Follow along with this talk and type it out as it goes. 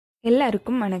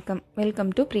எல்லாருக்கும் வணக்கம். Welcome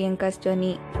to Priyanka's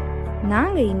journey.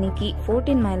 நாங்கள் இன்னைக்கு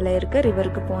 14 மைலில் இருக்க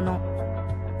ரிவருக்கு போனோம்.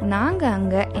 நாங்கள்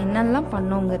அங்கே என்னெல்லாம்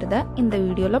பண்ணோங்கிறத இந்த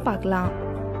வீடியோவில் பார்க்கலாம்.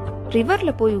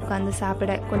 ரிவரில் போய் உட்காந்து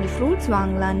சாப்பிட கொஞ்சம் ஃப்ரூட்ஸ்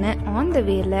வாங்கலான்னு ஆன் த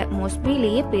வேல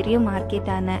மொஸ்பிலேயே பெரிய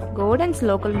மார்க்கெட்டான கோடன்ஸ்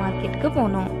லோக்கல் மார்க்கெட்டுக்கு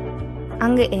போனோம்.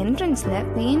 அங்கே என்ட்ரன்ஸில்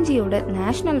பிஎன்ஜியோட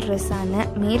நேஷ்னல் ட்ரெஸ்ஸான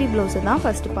மேரி ப்ளவுஸை தான்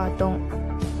ஃபர்ஸ்ட் பார்த்தோம்.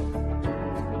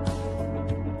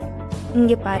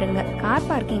 இங்கே பாருங்க, கார்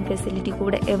பார்க்கிங் ஃபெசிலிட்டி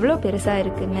கூட எவ்வளோ பெருசாக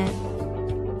இருக்குன்னு.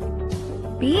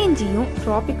 பிஎன்ஜியும்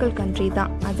ட்ராபிக்கல் கண்ட்ரி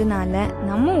தான், அதனால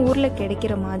நம்ம ஊரில்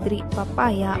கிடைக்கிற மாதிரி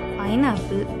பப்பாயா,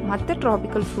 பைனாப்பிள், மற்ற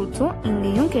ட்ராபிக்கல் ஃப்ரூட்ஸும்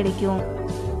இங்கேயும் கிடைக்கும்.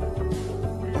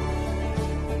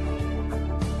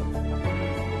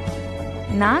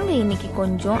 நாங்கள் இன்னைக்கு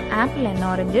கொஞ்சம் ஆப்பிள் அண்ட்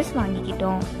ஆரஞ்சஸ்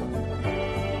வாங்கிக்கிட்டோம்.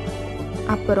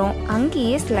 அப்புறம்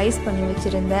அங்கேயே ஸ்லைஸ் பண்ணி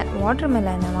வச்சிருந்த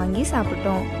வாட்டர்மெலனை வாங்கி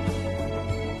சாப்பிட்டோம்.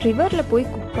 ரிவரில் போய்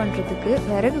குக் பண்ணுறதுக்கு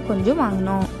விறகு கொஞ்சம்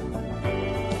வாங்கினோம்.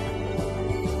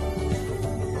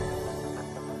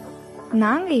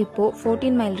 நாங்கள் இப்போது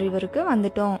 14 மைல் ரிவருக்கு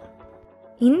வந்துட்டோம்.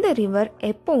 இந்த ரிவர்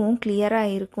எப்போவும்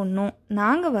கிளியராக இருக்குன்னும்,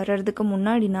 நாங்கள் வர்றதுக்கு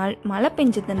முன்னாடி நாள் மழை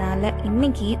பெஞ்சதுனால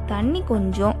இன்னைக்கு தண்ணி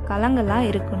கொஞ்சம் கலங்கலாக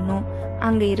இருக்குன்னும்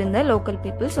அங்கே இருந்த லோக்கல்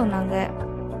பீப்புள் சொன்னாங்க.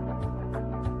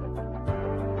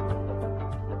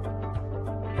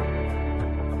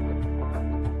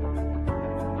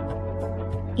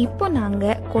 இப்போ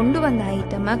நாங்கள் கொண்டு வந்த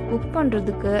ஐட்டமை குக்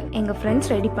பண்ணுறதுக்கு எங்கள் ஃப்ரெண்ட்ஸ்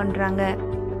ரெடி பண்ணுறாங்க.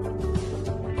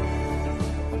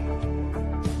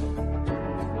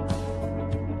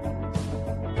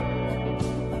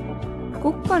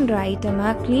 குக் பண்ணுற ஐட்டமை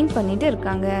க்ளீன் பண்ணிட்டு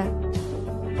இருக்காங்க.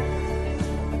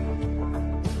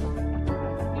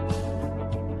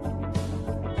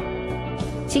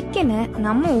 சிக்கனை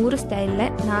நம்ம ஊர்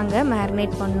ஸ்டைலில் நாங்கள்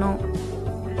மேரினேட் பண்ணோம்.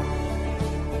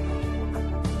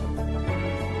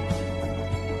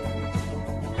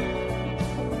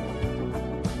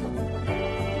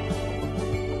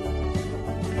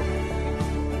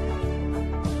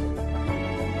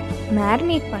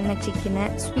 மேரினேட் பண்ண சிக்கனை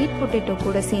ஸ்வீட் பொட்டேட்டோ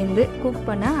கூட சேர்ந்து குக்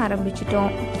பண்ண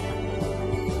ஆரம்பிச்சிட்டோம்.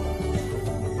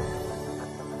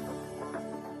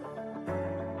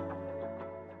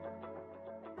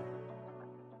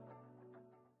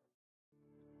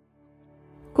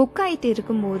 குக் ஆகிட்டு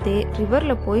இருக்கும்போதே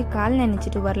ரிவரில் போய் கால்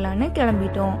நினைச்சிட்டு வரலான்னு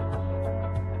கிளம்பிட்டோம்.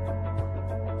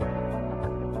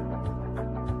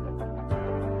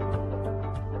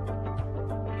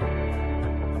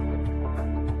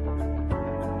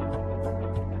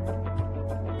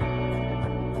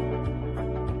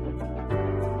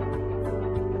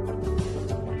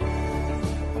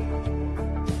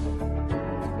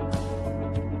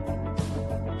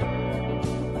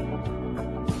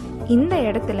 இந்த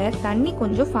இடத்துல தண்ணி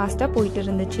கொஞ்சம் ஃபாஸ்டா போயிட்டு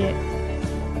இருந்துச்சு.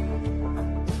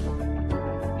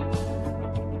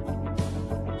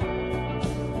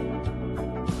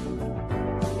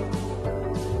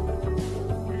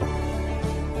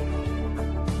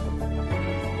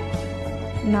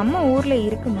 நம்ம ஊர்ல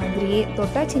இருக்க மாதிரியே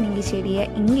தொட்டாச்சினிங்கி செடியை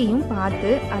இங்கேயும்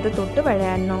பார்த்து அதை தொட்டு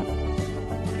விளையாடணும்.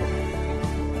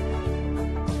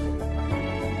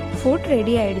 ஃபுட்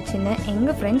ரெடி ஆயிடுச்சுன்னு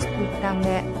எங்க ஃப்ரெண்ட்ஸ் கூப்பிட்டாங்க.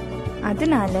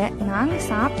 அதனால நாங்கள்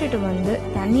சாப்பிட்டுட்டு வந்து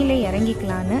தண்ணியில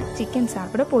இறங்கிக்கலான்னு சிக்கன்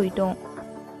சாப்பிட போயிட்டோம்.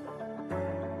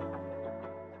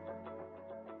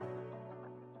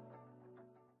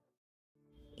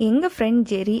 எங்க ஃப்ரெண்ட்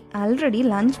ஜெரி ஆல்ரெடி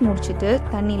லஞ்ச் முடிச்சுட்டு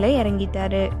தண்ணியில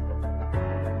இறங்கிட்டாரு.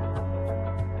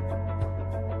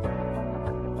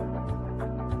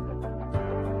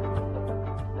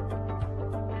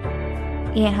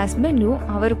 என் ஹஸ்பண்டும்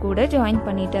அவர் கூட ஜாயின்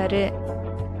பண்ணிட்டாரு.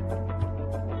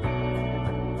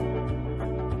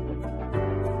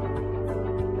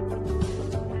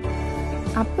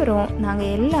 அப்புறம்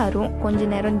நாங்கள் எல்லாரும் கொஞ்ச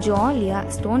நேரம்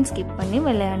ஜாலியாக ஸ்டோன் ஸ்கிப் பண்ணி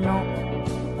விளையாடணும்.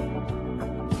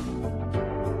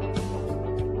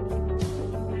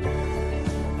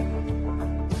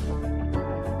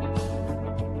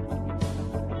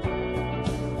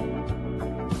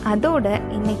 அதோட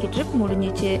இன்னைக்கு ட்ரிப்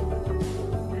முடிஞ்சிச்சு.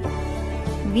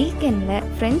 வீக்கெண்ட்ல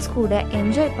ஃப்ரெண்ட்ஸ் கூட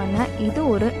என்ஜாய் பண்ண இது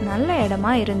ஒரு நல்ல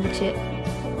இடமா இருந்துச்சு.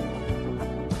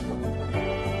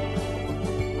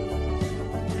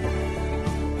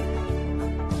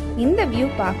 இந்த வியூ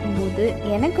பார்க்கும்போது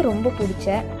எனக்கு ரொம்ப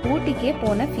பிடிச்ச ஊட்டிக்கே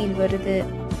போன ஃபீல் வருது.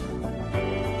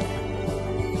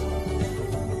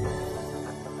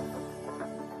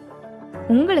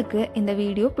 உங்களுக்கு இந்த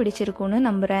வீடியோ பிடிச்சிருக்கும்னு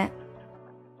நம்புறேன்.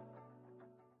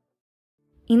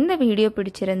 இந்த வீடியோ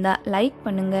பிடிச்சிருந்தா லைக்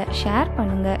பண்ணுங்க, ஷேர்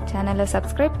பண்ணுங்க, சேனலை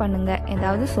சப்ஸ்கிரைப் பண்ணுங்க.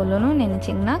 ஏதாவது சொல்லணும்னு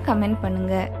நினைச்சீங்கன்னா கமெண்ட்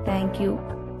பண்ணுங்க. தேங்க்யூ.